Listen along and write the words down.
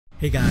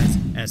Hey guys,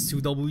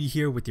 S2W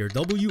here with your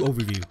DoubleU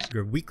Overview,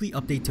 your weekly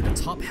update to the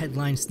top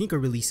headline sneaker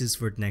releases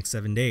for the next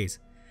 7 days.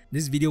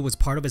 This video was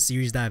part of a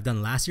series that I've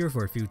done last year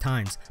for a few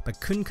times,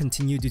 but couldn't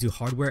continue due to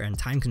hardware and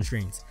time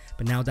constraints.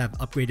 But now that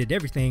I've upgraded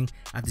everything,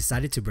 I've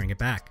decided to bring it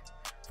back.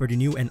 For the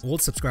new and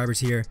old subscribers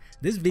here,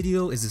 this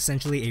video is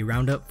essentially a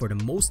roundup for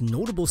the most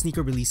notable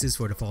sneaker releases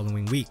for the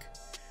following week.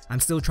 I'm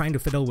still trying to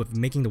fiddle with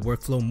making the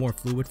workflow more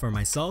fluid for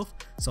myself,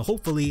 so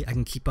hopefully I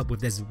can keep up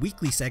with this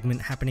weekly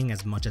segment happening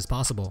as much as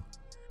possible.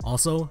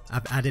 Also,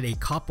 I've added a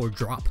cop or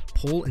drop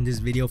poll in this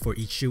video for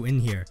each shoe in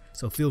here,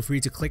 so feel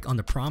free to click on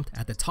the prompt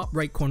at the top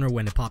right corner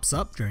when it pops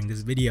up during this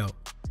video.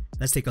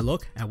 Let's take a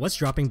look at what's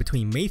dropping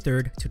between May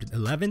 3rd to the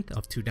 11th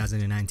of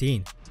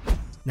 2019.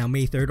 Now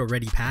May 3rd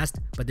already passed,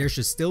 but there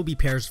should still be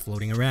pairs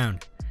floating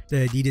around.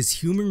 The Adidas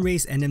Human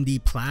Race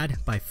NMD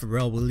Plaid by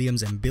Pharrell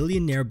Williams and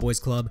Billionaire Boys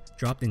Club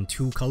dropped in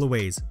 2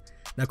 colorways.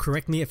 Now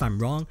correct me if I'm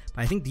wrong,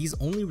 but I think these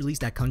only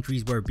released at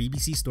countries where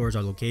BBC stores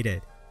are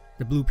located.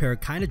 The blue pair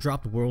kinda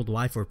dropped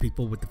worldwide for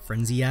people with the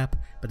Frenzy app,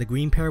 but the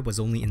green pair was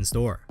only in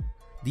store.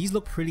 These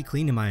look pretty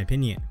clean in my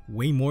opinion,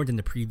 way more than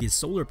the previous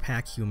Solar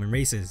Pack Human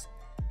Races.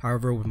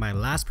 However, with my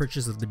last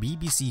purchase of the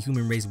BBC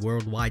Human Race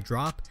worldwide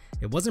drop,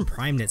 it wasn't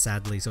prime knit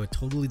sadly, so it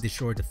totally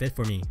destroyed the fit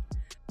for me.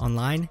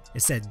 Online,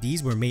 it said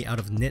these were made out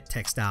of knit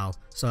textile,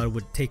 so I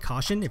would take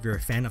caution if you're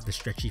a fan of the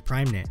stretchy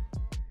prime knit.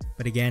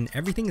 But again,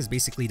 everything is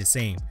basically the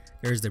same.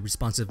 There is the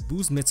responsive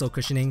Boost midsole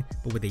cushioning,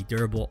 but with a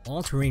durable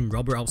all-terrain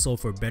rubber outsole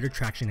for better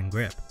traction and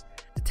grip.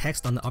 The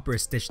text on the upper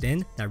is stitched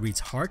in that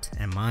reads heart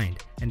and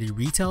mind, and they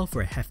retail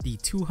for a hefty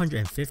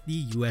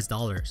 $250 US.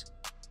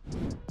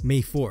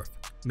 May 4th.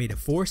 May the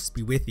force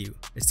be with you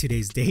is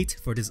today's date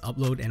for this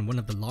upload, and one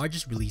of the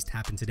largest released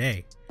happened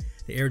today.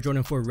 The Air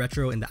Jordan 4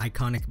 Retro in the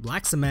iconic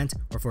black cement,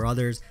 or for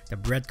others, the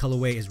Bred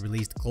colorway is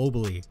released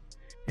globally.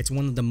 It's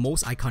one of the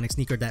most iconic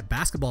sneakers that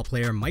basketball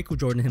player Michael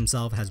Jordan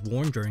himself has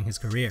worn during his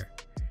career.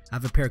 I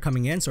have a pair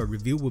coming in, so a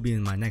review will be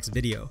in my next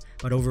video,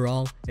 but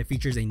overall, it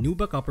features a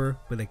nubuck upper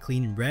with a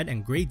clean red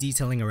and gray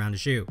detailing around the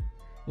shoe.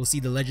 We'll see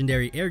the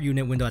legendary Air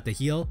unit window at the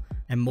heel,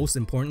 and most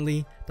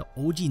importantly, the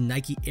OG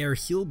Nike Air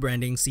heel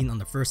branding seen on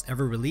the first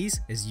ever release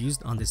is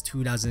used on this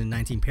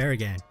 2019 pair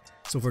again.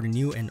 So for the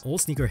new and old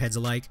sneakerheads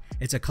alike,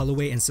 it's a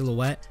colorway and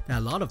silhouette that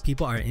a lot of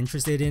people are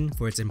interested in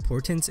for its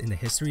importance in the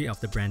history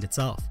of the brand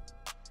itself.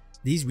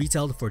 These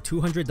retailed for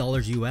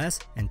 $200 US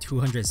and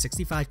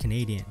 $265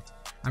 Canadian.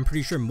 I'm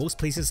pretty sure most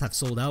places have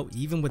sold out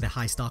even with a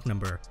high stock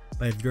number,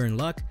 but if you're in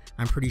luck,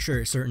 I'm pretty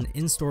sure certain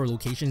in-store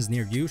locations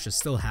near you should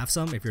still have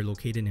some if you're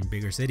located in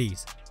bigger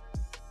cities.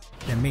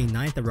 Then May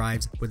 9th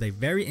arrives with a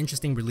very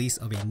interesting release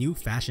of a new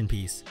fashion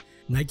piece.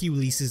 Nike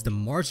releases the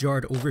Mars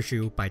Yard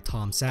Overshoe by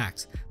Tom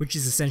Sachs, which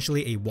is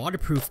essentially a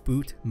waterproof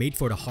boot made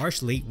for the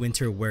harsh late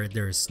winter where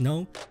there is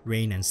snow,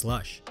 rain, and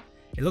slush.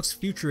 It looks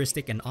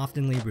futuristic and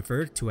oftenly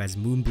referred to as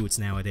moon boots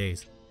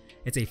nowadays.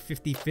 It's a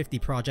 50-50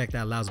 project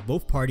that allows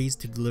both parties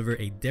to deliver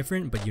a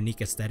different but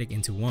unique aesthetic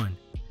into one.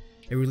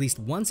 It released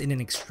once in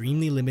an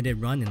extremely limited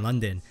run in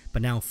London,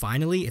 but now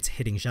finally it's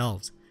hitting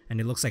shelves, and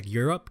it looks like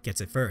Europe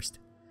gets it first.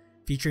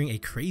 Featuring a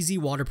crazy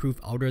waterproof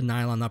outer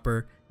nylon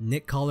upper,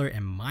 knit collar,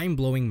 and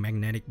mind-blowing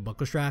magnetic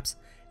buckle straps,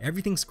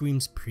 everything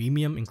screams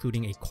premium,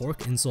 including a cork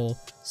insole,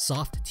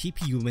 soft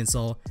TPU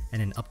midsole,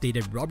 and an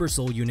updated rubber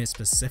sole unit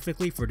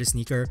specifically for the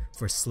sneaker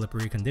for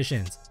slippery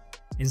conditions.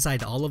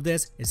 Inside all of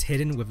this is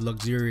hidden with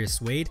luxurious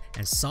suede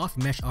and soft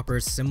mesh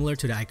uppers similar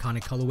to the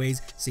iconic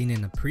colorways seen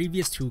in the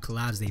previous 2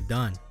 collabs they've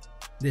done.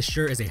 This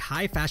shirt is a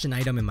high fashion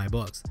item in my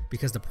books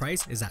because the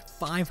price is at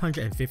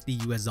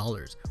 $550 US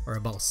or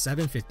about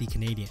 $750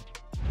 Canadian.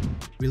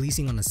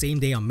 Releasing on the same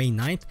day on May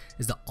 9th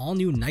is the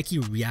all-new Nike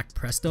React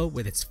Presto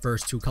with its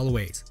first 2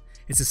 colorways.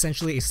 It's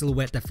essentially a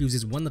silhouette that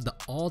fuses one of the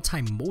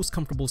all-time most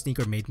comfortable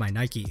sneakers made by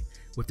Nike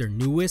with their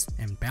newest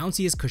and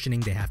bounciest cushioning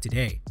they have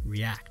today,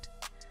 React.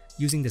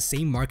 Using the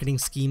same marketing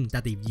scheme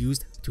that they've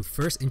used to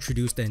first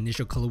introduce the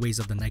initial colorways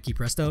of the Nike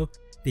Presto,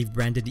 they've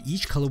branded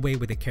each colorway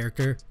with a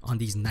character on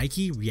these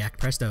Nike React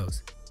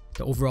Prestos.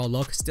 The overall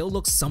look still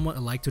looks somewhat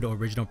alike to the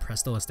original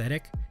Presto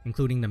aesthetic,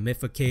 including the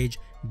midfoot cage,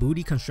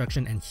 booty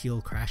construction, and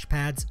heel crash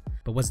pads.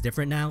 But what's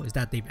different now is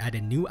that they've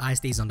added new eye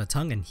stays on the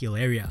tongue and heel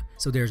area,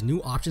 so there's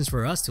new options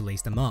for us to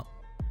lace them up.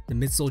 The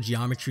midsole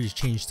geometry is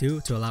changed too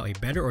to allow a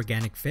better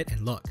organic fit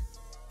and look.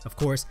 Of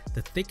course,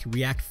 the thick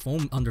React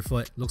foam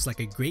underfoot looks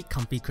like a great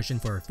comfy cushion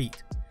for our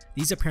feet.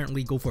 These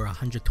apparently go for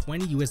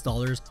 $120 US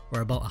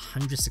or about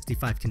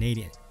 165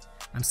 Canadian.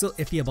 I'm still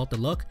iffy about the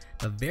look,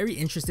 but very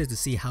interested to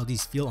see how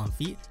these feel on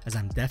feet as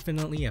I'm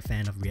definitely a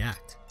fan of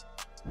React.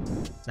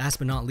 Last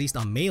but not least,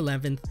 on May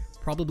 11th,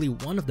 probably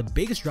one of the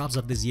biggest drops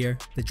of this year,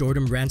 the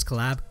Jordan Brand's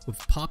collab with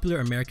popular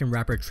American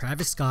rapper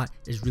Travis Scott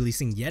is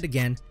releasing yet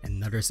again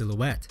another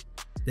silhouette.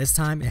 This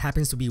time, it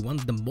happens to be one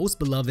of the most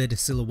beloved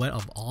silhouette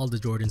of all the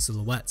Jordan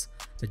silhouettes,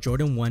 the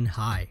Jordan 1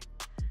 High.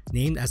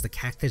 Named as the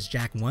Cactus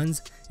Jack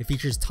ones, it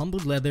features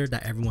tumbled leather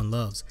that everyone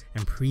loves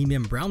and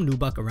premium brown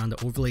nubuck around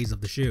the overlays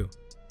of the shoe.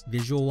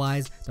 Visual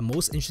wise, the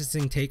most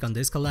interesting take on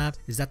this collab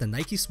is that the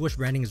Nike swoosh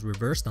branding is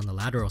reversed on the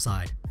lateral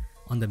side.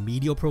 On the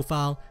medial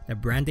profile, the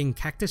branding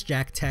Cactus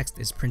Jack text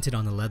is printed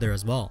on the leather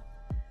as well.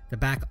 The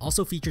back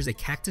also features a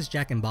Cactus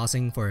Jack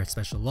embossing for a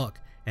special look,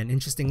 and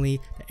interestingly,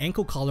 the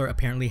ankle collar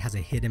apparently has a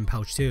hidden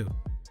pouch too.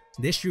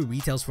 This shoe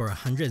retails for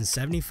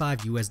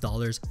 $175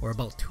 US or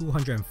about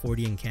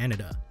 $240 in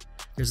Canada.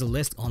 There's a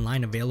list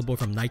online available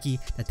from Nike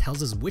that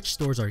tells us which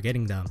stores are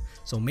getting them,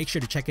 so make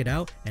sure to check it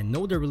out and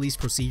know the release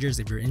procedures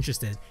if you're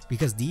interested,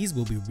 because these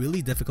will be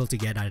really difficult to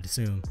get, I'd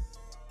assume.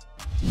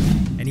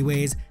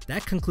 Anyways,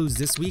 that concludes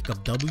this week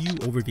of DoubleU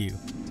Overview.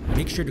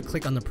 Make sure to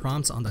click on the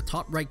prompts on the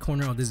top right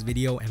corner of this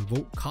video and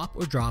vote cop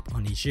or drop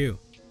on each shoe.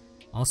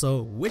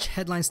 Also, which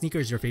headline sneaker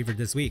is your favorite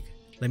this week?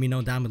 Let me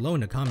know down below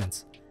in the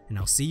comments. And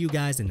I'll see you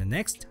guys in the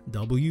next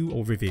DoubleU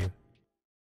Overview.